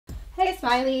Hey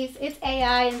Smileys, it's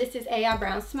AI and this is AI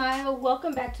Brown Smile.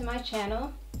 Welcome back to my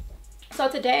channel. So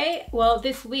today,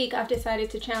 this week, I've decided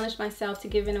to challenge myself to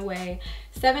giving away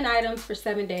 7 items for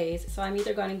 7 days. So I'm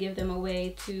either going to give them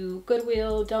away to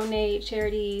Goodwill, donate,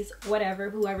 charities, whatever,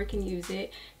 whoever can use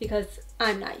it, because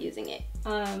I'm not using it.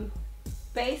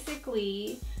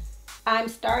 Basically, I'm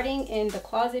starting in the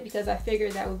closet because I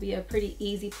figured that would be a pretty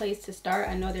easy place to start.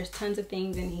 I know there's tons of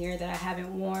things in here that I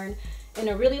haven't worn in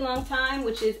a really long time,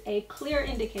 which is a clear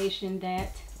indication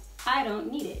that I don't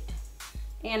need it.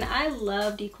 And I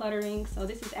love decluttering, so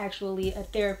this is actually a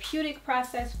therapeutic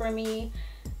process for me.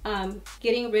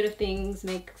 Getting rid of things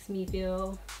makes me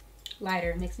feel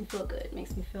lighter, makes me feel good,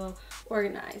 makes me feel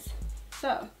organized.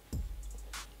 So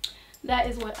that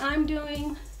is what I'm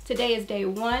doing. Today is day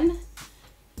 1,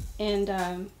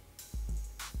 and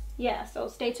yeah, so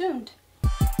stay tuned.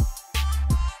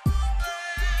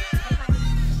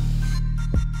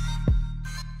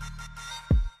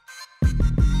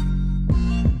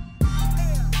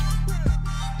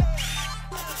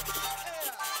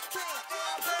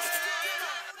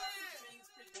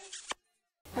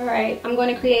 Alright, I'm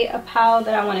going to create a pile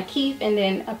that I want to keep and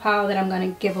then a pile that I'm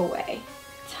going to give away.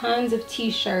 Tons of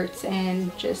t-shirts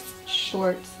and just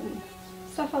shorts and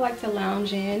stuff I like to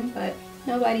lounge in, but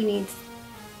nobody needs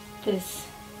this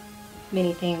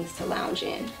many things to lounge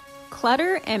in.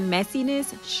 Clutter and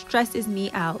messiness stresses me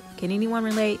out. Can anyone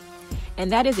relate?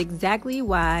 And that is exactly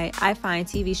why I find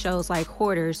TV shows like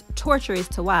Hoarders torturous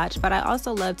to watch, but I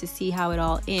also love to see how it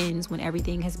all ends when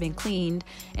everything has been cleaned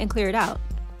and cleared out.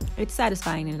 It's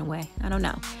satisfying in a way. I don't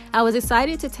know. I was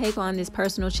excited to take on this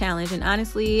personal challenge, and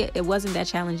honestly, it wasn't that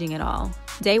challenging at all.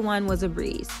 Day 1 was a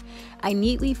breeze. I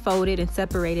neatly folded and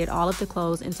separated all of the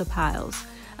clothes into piles.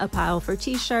 A pile for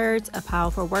t-shirts, a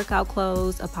pile for workout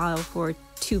clothes, a pile for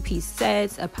 2-piece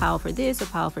sets, a pile for this, a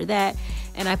pile for that,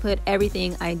 and I put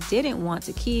everything I didn't want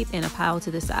to keep in a pile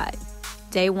to the side.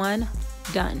 Day 1,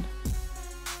 done.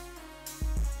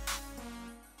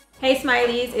 Hey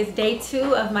Smileys, it's day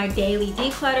 2 of my daily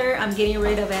declutter. I'm getting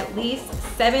rid of at least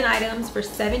 7 items for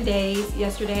 7 days.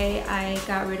 Yesterday, I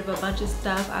got rid of a bunch of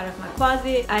stuff out of my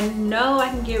closet. I know I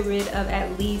can get rid of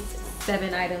at least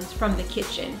 7 items from the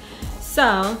kitchen.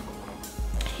 So,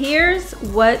 here's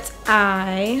what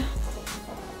I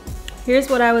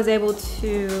was able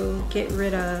to get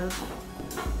rid of.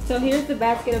 So here's the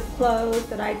basket of clothes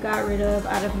that I got rid of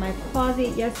out of my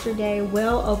closet yesterday.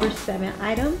 Well over 7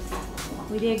 items.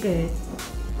 We did good.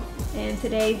 And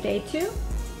today's day 2,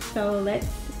 so let's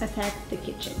attack the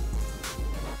kitchen.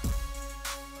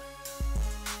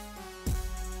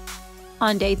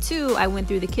 On day 2, I went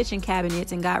through the kitchen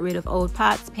cabinets and got rid of old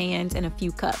pots, pans, and a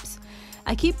few cups.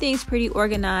 I keep things pretty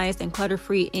organized and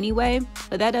clutter-free anyway,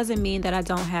 but that doesn't mean that I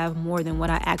don't have more than what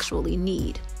I actually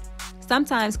need.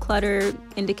 Sometimes clutter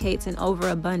indicates an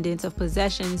overabundance of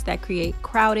possessions that create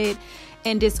crowded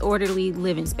and disorderly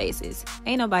living spaces.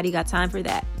 Ain't nobody got time for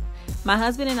that. My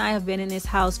husband and I have been in this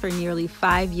house for nearly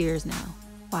 5 years now.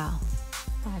 Wow,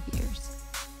 5 years.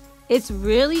 It's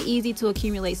really easy to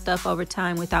accumulate stuff over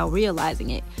time without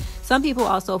realizing it. Some people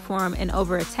also form an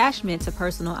over-attachment to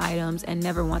personal items and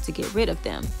never want to get rid of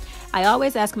them. I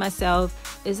always ask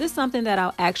myself, is this something that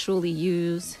I'll actually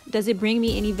use? Does it bring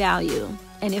me any value?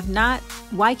 And if not,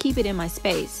 why keep it in my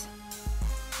space?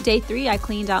 Day 3, I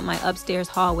cleaned out my upstairs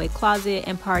hallway closet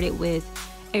and parted with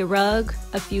a rug,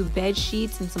 a few bed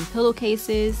sheets and some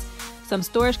pillowcases, some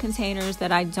storage containers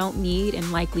that I don't need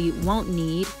and likely won't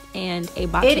need, and a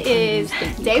box of unused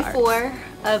thank you day cards. 4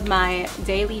 of my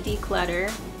daily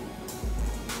declutter.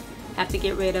 I have to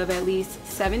get rid of at least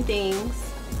 7 things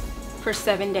for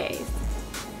 7 days.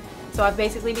 So I've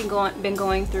basically been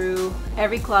going through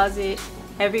every closet,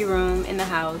 every room in the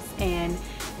house, and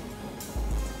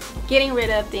getting rid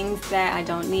of things that I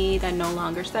don't need, that no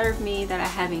longer serve me, that I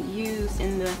haven't used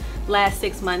in the last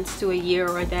 6 months to a year,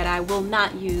 or that I will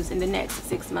not use in the next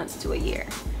 6 months to a year.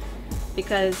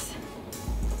 Because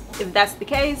if that's the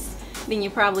case, then you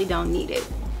probably don't need it.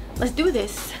 Let's do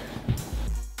this.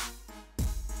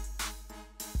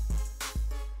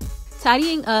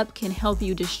 Tidying up can help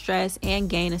you distress and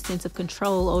gain a sense of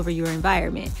control over your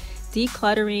environment.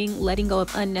 Decluttering, letting go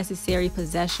of unnecessary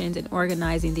possessions, and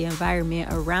organizing the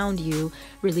environment around you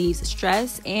relieves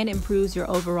stress and improves your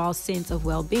overall sense of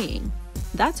well-being.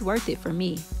 That's worth it for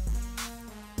me.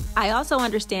 I also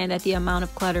understand that the amount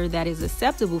of clutter that is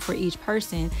acceptable for each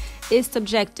person is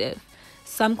subjective.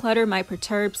 Some clutter might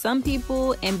perturb some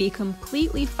people and be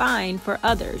completely fine for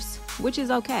others, which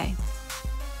is okay.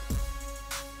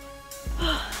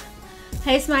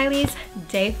 Hey Smileys,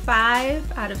 day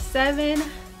 5 out of 7.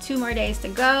 2 more days to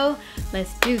go.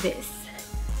 Let's do this.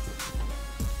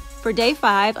 For day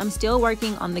 5, I'm still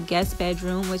working on the guest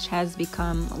bedroom, which has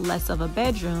become less of a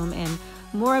bedroom and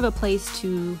more of a place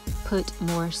to put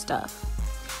more stuff.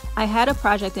 I had a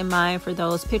project in mind for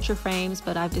those picture frames,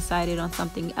 but I've decided on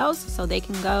something else so they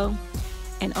can go.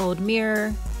 An old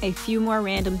mirror, a few more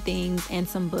random things, and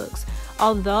some books.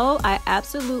 Although I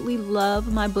absolutely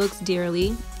love my books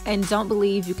dearly and don't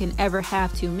believe you can ever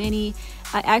have too many,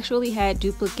 I actually had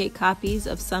duplicate copies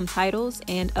of some titles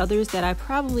and others that I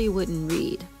probably wouldn't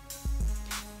read.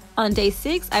 On day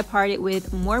 6, I parted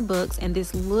with more books and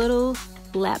this little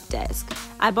lap desk.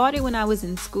 I bought it when I was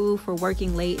in school for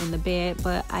working late in the bed,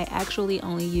 but I actually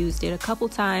only used it a couple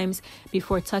times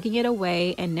before tucking it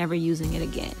away and never using it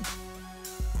again.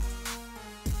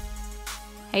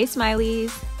 Hey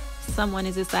Smileys! Someone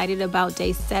is excited about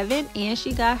day 7 and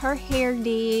she got her hair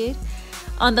did.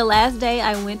 On the last day,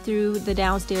 I went through the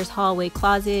downstairs hallway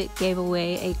closet, gave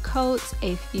away a coat,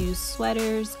 a few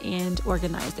sweaters, and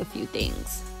organized a few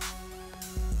things.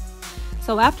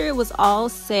 So after it was all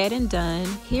said and done,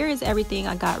 here is everything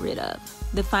I got rid of.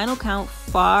 The final count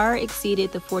far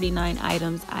exceeded the 49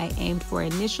 items I aimed for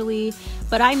initially,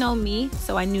 but I know me,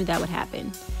 so I knew that would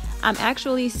happen. I'm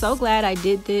actually so glad I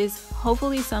did this.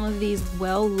 Hopefully some of these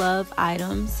well-loved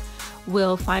items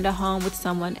will find a home with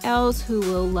someone else who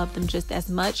will love them just as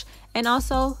much and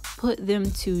also put them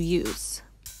to use.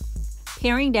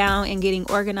 Paring down and getting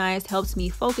organized helps me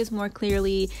focus more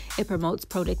clearly, it promotes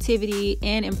productivity,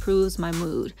 and improves my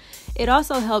mood. It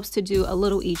also helps to do a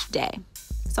little each day.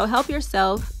 So help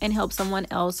yourself and help someone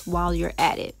else while you're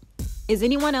at it. Is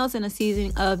anyone else in a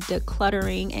season of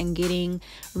decluttering and getting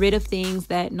rid of things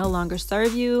that no longer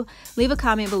serve you? Leave a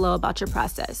comment below about your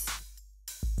process.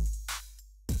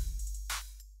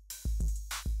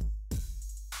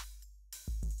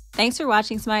 Thanks for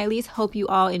watching, Smileys. Hope you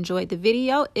all enjoyed the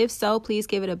video. If so, please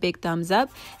give it a big thumbs up.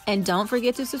 And don't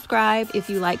forget to subscribe if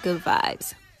you like good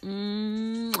vibes.